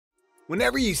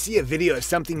Whenever you see a video of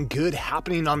something good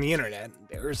happening on the internet,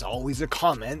 there's always a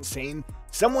comment saying,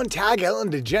 "Someone tag Ellen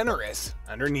DeGeneres"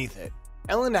 underneath it.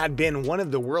 Ellen had been one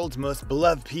of the world's most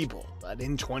beloved people, but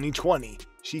in 2020,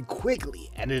 she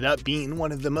quickly ended up being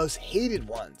one of the most hated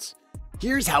ones.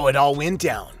 Here's how it all went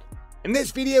down. In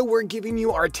this video, we're giving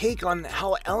you our take on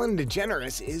how Ellen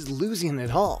DeGeneres is losing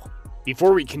it all.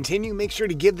 Before we continue, make sure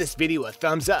to give this video a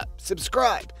thumbs up,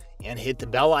 subscribe, and hit the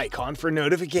bell icon for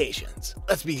notifications.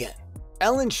 Let's begin.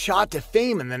 Ellen shot to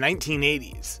fame in the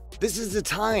 1980s. This is a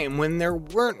time when there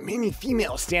weren't many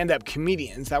female stand-up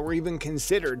comedians that were even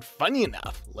considered funny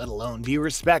enough, let alone be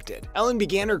respected. Ellen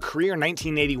began her career in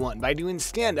 1981 by doing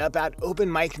stand-up at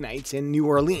open mic nights in New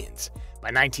Orleans.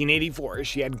 By 1984,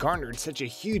 she had garnered such a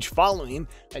huge following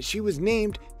that she was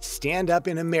named Stand Up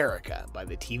in America by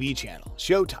the TV channel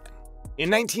Showtime.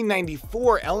 In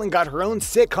 1994, Ellen got her own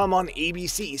sitcom on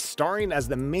ABC, starring as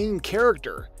the main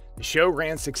character. The show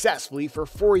ran successfully for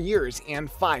 4 years and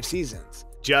 5 seasons.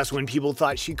 Just when people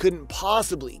thought she couldn't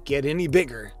possibly get any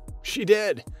bigger, she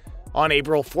did. On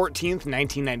April 14th,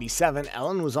 1997,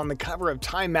 Ellen was on the cover of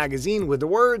Time magazine with the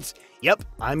words, "Yep,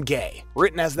 I'm gay,"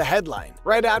 written as the headline,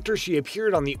 right after she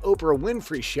appeared on the Oprah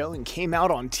Winfrey Show and came out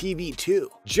on TV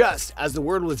too. Just as the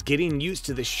world was getting used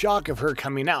to the shock of her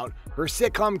coming out, her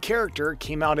sitcom character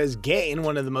came out as gay in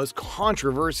one of the most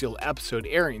controversial episode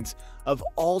airings of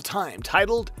all time,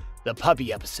 titled The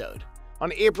Puppy Episode,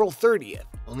 on April 30th,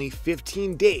 only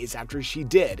 15 days after she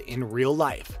did in real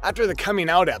life. After the coming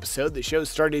out episode, the show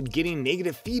started getting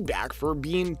negative feedback for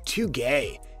being too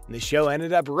gay, and the show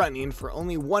ended up running for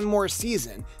only one more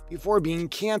season before being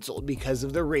canceled because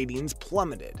of the ratings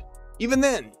plummeted. Even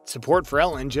then, support for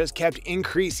Ellen just kept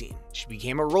increasing. She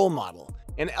became a role model,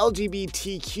 an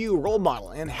LGBTQ role model,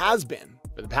 and has been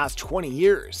for the past 20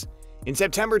 years. In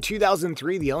September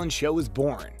 2003, The Ellen Show was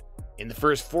born. In the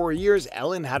first 4 years,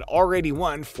 Ellen had already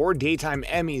won 4 daytime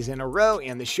Emmys in a row,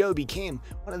 and the show became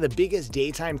one of the biggest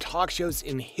daytime talk shows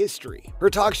in history.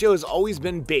 Her talk show has always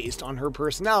been based on her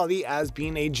personality as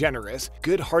being a generous,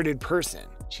 good-hearted person.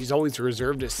 She's always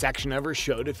reserved a section of her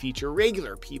show to feature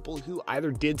regular people who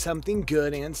either did something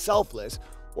good and selfless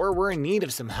or were in need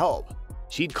of some help.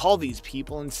 She'd call these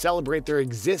people and celebrate their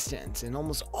existence, and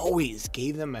almost always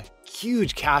gave them a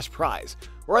huge cash prize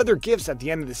or other gifts at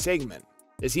the end of the segment.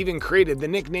 This even created the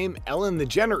nickname Ellen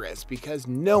DeGeneres because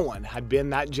no one had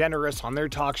been that generous on their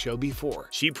talk show before.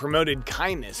 She promoted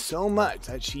kindness so much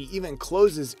that she even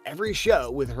closes every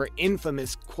show with her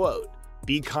infamous quote,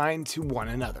 "Be kind to one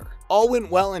another." All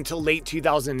went well until late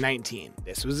 2019.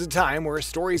 This was a time where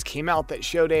stories came out that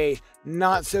showed a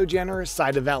not-so-generous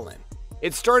side of Ellen.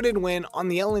 It started when, on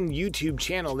the Ellen YouTube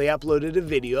channel, they uploaded a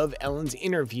video of Ellen's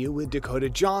interview with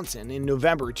Dakota Johnson in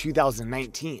November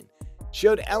 2019.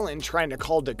 Showed Ellen trying to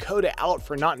call Dakota out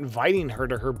for not inviting her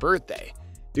to her birthday.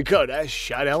 Dakota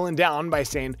shut Ellen down by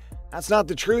saying, "That's not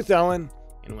the truth, Ellen."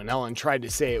 And when Ellen tried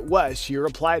to say it was, she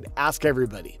replied, "Ask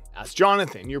everybody. Ask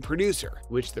Jonathan, your producer,"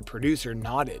 which the producer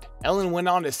nodded. Ellen went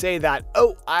on to say that,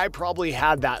 "Oh, I probably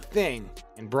had that thing,"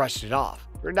 and brushed it off.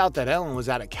 Turned out that Ellen was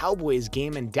at a Cowboys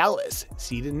game in Dallas,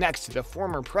 seated next to the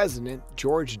former president,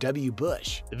 George W.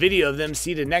 Bush. The video of them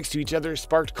seated next to each other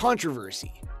sparked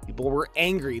controversy. People were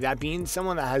angry that being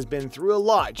someone that has been through a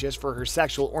lot just for her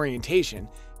sexual orientation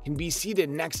can be seated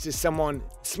next to someone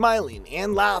smiling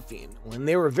and laughing when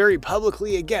they were very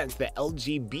publicly against the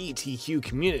LGBTQ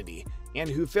community and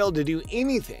who failed to do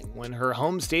anything when her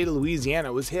home state of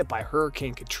Louisiana was hit by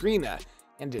Hurricane Katrina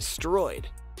and destroyed.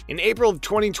 In April of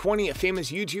 2020, a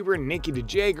famous YouTuber, Nikki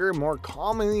DeGeneres, more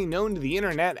commonly known to the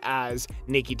internet as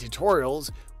Nikki Tutorials,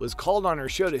 was called on her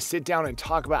show to sit down and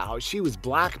talk about how she was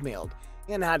blackmailed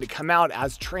and had to come out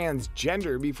as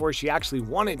transgender before she actually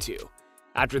wanted to.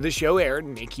 After the show aired,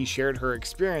 Nikki shared her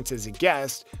experience as a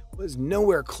guest was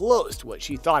nowhere close to what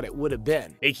she thought it would have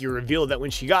been. Nikki revealed that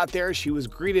when she got there, she was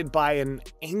greeted by an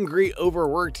angry,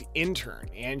 overworked intern,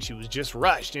 and she was just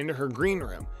rushed into her green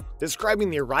room, describing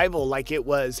the arrival like it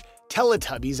was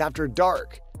Teletubbies after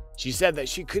dark. She said that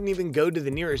she couldn't even go to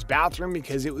the nearest bathroom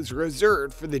because it was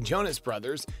reserved for the Jonas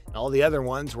Brothers, and all the other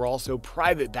ones were also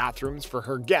private bathrooms for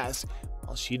her guests,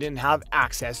 while she didn't have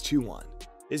access to one.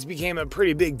 This became a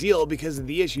pretty big deal because of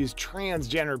the issues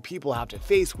transgender people have to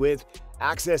face with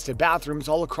access to bathrooms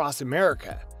all across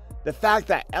America. The fact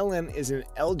that Ellen is an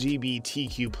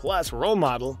LGBTQ+ role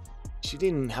model, she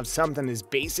didn't have something as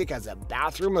basic as a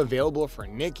bathroom available for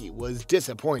Nikki was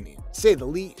disappointing, to say the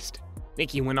least.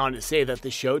 Nikki went on to say that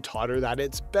the show taught her that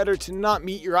it's better to not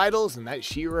meet your idols and that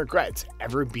she regrets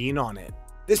ever being on it.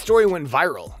 This story went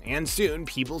viral, and soon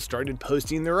people started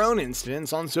posting their own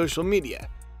incidents on social media.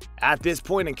 At this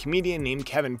point, a comedian named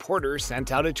Kevin Porter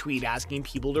sent out a tweet asking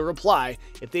people to reply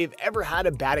if they've ever had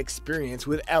a bad experience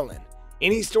with Ellen.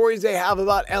 Any stories they have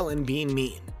about Ellen being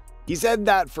mean. He said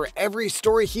that for every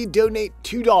story he'd donate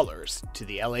 $2 to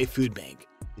the LA Food Bank.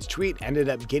 His tweet ended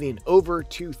up getting over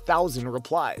 2,000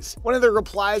 replies. One of the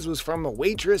replies was from a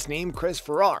waitress named Chris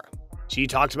Farrar. She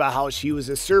talked about how she was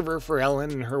a server for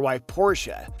Ellen and her wife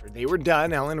Portia. After they were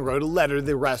done, Ellen wrote a letter to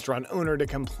the restaurant owner to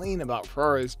complain about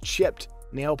Farrar's chipped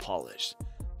nail polish.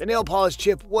 The nail polish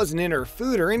chip wasn't in her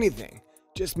food or anything,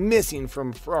 just missing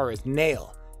from Farrar's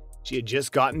nail. She had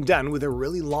just gotten done with a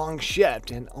really long shift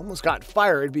and almost got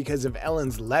fired because of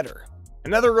Ellen's letter.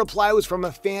 Another reply was from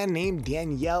a fan named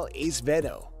Danielle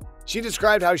Acevedo. She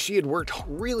described how she had worked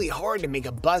really hard to make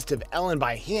a bust of Ellen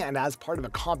by hand as part of a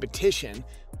competition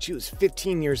when she was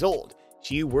 15 years old.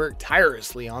 She worked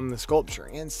tirelessly on the sculpture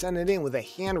and sent it in with a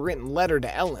handwritten letter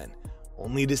to Ellen,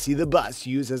 only to see the bust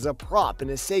used as a prop in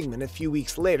a segment a few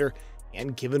weeks later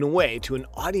and given away to an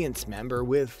audience member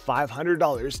with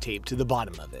 $500 taped to the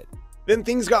bottom of it. Then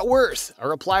things got worse. A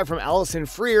reply from Allison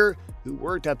Freer, who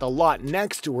worked at the lot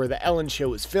next to where the Ellen show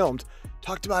was filmed,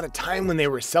 talked about a time when they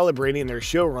were celebrating their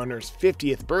showrunner's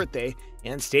 50th birthday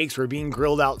and steaks were being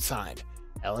grilled outside.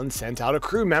 Ellen sent out a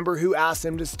crew member who asked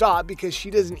them to stop because she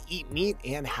doesn't eat meat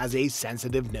and has a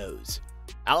sensitive nose.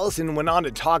 Allison went on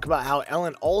to talk about how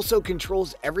Ellen also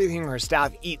controls everything her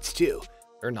staff eats too.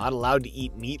 They're not allowed to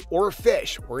eat meat or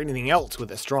fish or anything else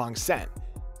with a strong scent.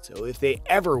 So if they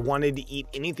ever wanted to eat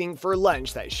anything for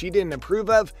lunch that she didn't approve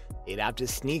of, they'd have to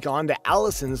sneak onto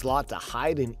Allison's lot to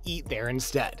hide and eat there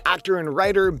instead. Actor and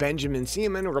writer Benjamin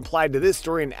Seaman replied to this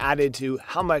story and added to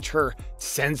how much her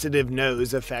sensitive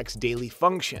nose affects daily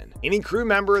function. Any crew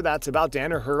member that's about to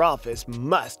enter her office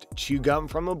must chew gum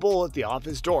from a bowl at the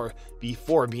office door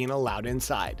before being allowed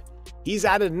inside. He's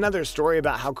added another story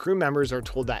about how crew members are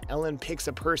told that Ellen picks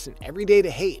a person every day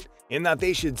to hate, and that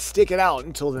they should stick it out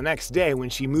until the next day when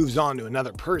she moves on to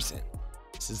another person.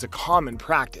 This is a common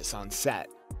practice on set.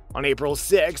 On April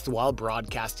 6th, while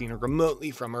broadcasting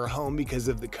remotely from her home because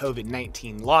of the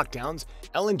COVID-19 lockdowns,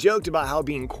 Ellen joked about how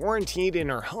being quarantined in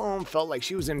her home felt like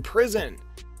she was in prison.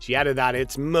 She added that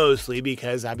it's mostly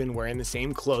because I've been wearing the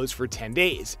same clothes for 10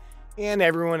 days, and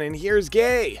everyone in here is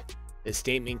gay. This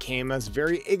statement came as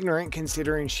very ignorant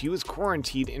considering she was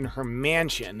quarantined in her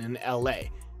mansion in LA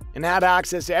and had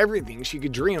access to everything she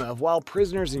could dream of while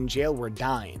prisoners in jail were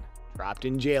dying, trapped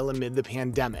in jail amid the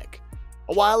pandemic.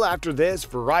 A while after this,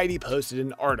 Variety posted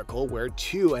an article where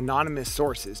two anonymous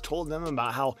sources told them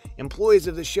about how employees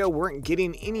of the show weren't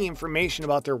getting any information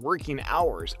about their working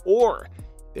hours or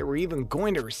they were even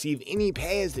going to receive any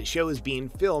pay as the show is being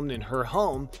filmed in her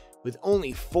home with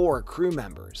only 4 crew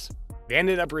members. They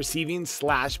ended up receiving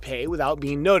slash pay without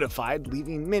being notified,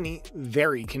 leaving many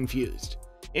very confused.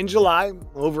 In July,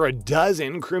 over a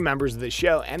dozen crew members of the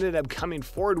show ended up coming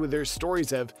forward with their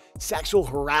stories of sexual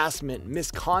harassment and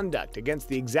misconduct against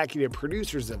the executive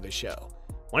producers of the show.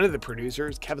 One of the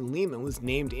producers, Kevin Lehman, was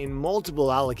named in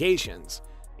multiple allegations.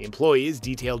 The employees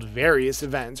detailed various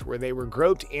events where they were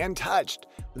groped and touched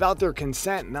without their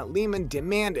consent and that Lehman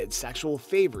demanded sexual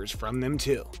favors from them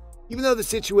too. Even though the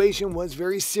situation was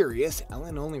very serious,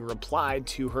 Ellen only replied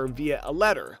to her via a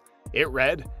letter. It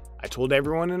read, "I told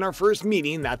everyone in our first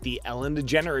meeting that the Ellen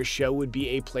Degeneres show would be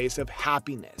a place of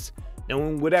happiness. No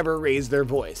one would ever raise their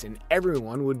voice and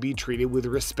everyone would be treated with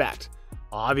respect.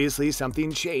 Obviously,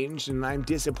 something changed and I'm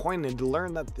disappointed to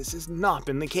learn that this has not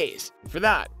been the case. For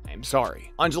that, I'm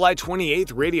sorry." On July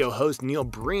 28th, radio host Neil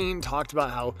Breen talked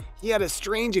about how he had a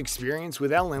strange experience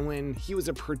with Ellen when he was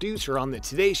a producer on the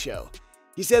Today Show.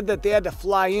 He said that they had to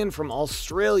fly in from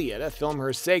Australia to film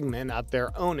her segment at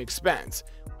their own expense.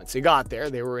 Once they got there,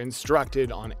 they were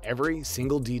instructed on every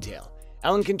single detail.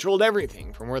 Ellen controlled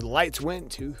everything from where the lights went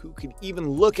to who could even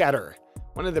look at her.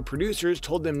 One of the producers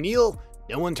told them, "Neil,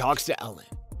 no one talks to Ellen.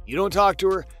 You don't talk to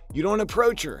her, you don't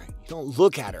approach her, you don't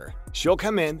look at her. She'll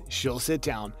come in, she'll sit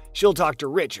down, she'll talk to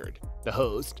Richard, the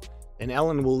host, and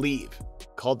Ellen will leave."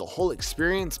 Called the whole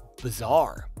experience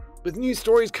bizarre. With new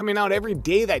stories coming out every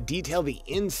day that detail the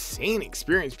insane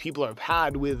experience people have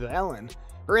had with Ellen,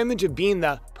 her image of being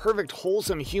the perfect,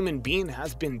 wholesome human being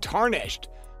has been tarnished.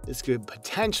 This could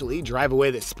potentially drive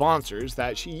away the sponsors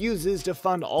that she uses to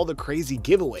fund all the crazy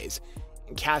giveaways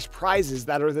and cash prizes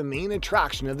that are the main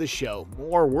attraction of the show,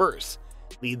 or worse,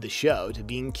 lead the show to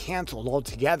being canceled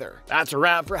altogether. That's a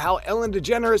wrap for how Ellen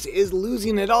DeGeneres is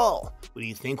losing it all. What do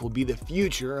you think will be the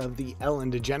future of the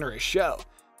Ellen DeGeneres show?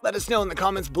 Let us know in the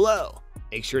comments below.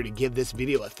 Make sure to give this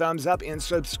video a thumbs up and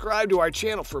subscribe to our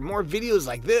channel for more videos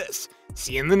like this.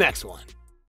 See you in the next one.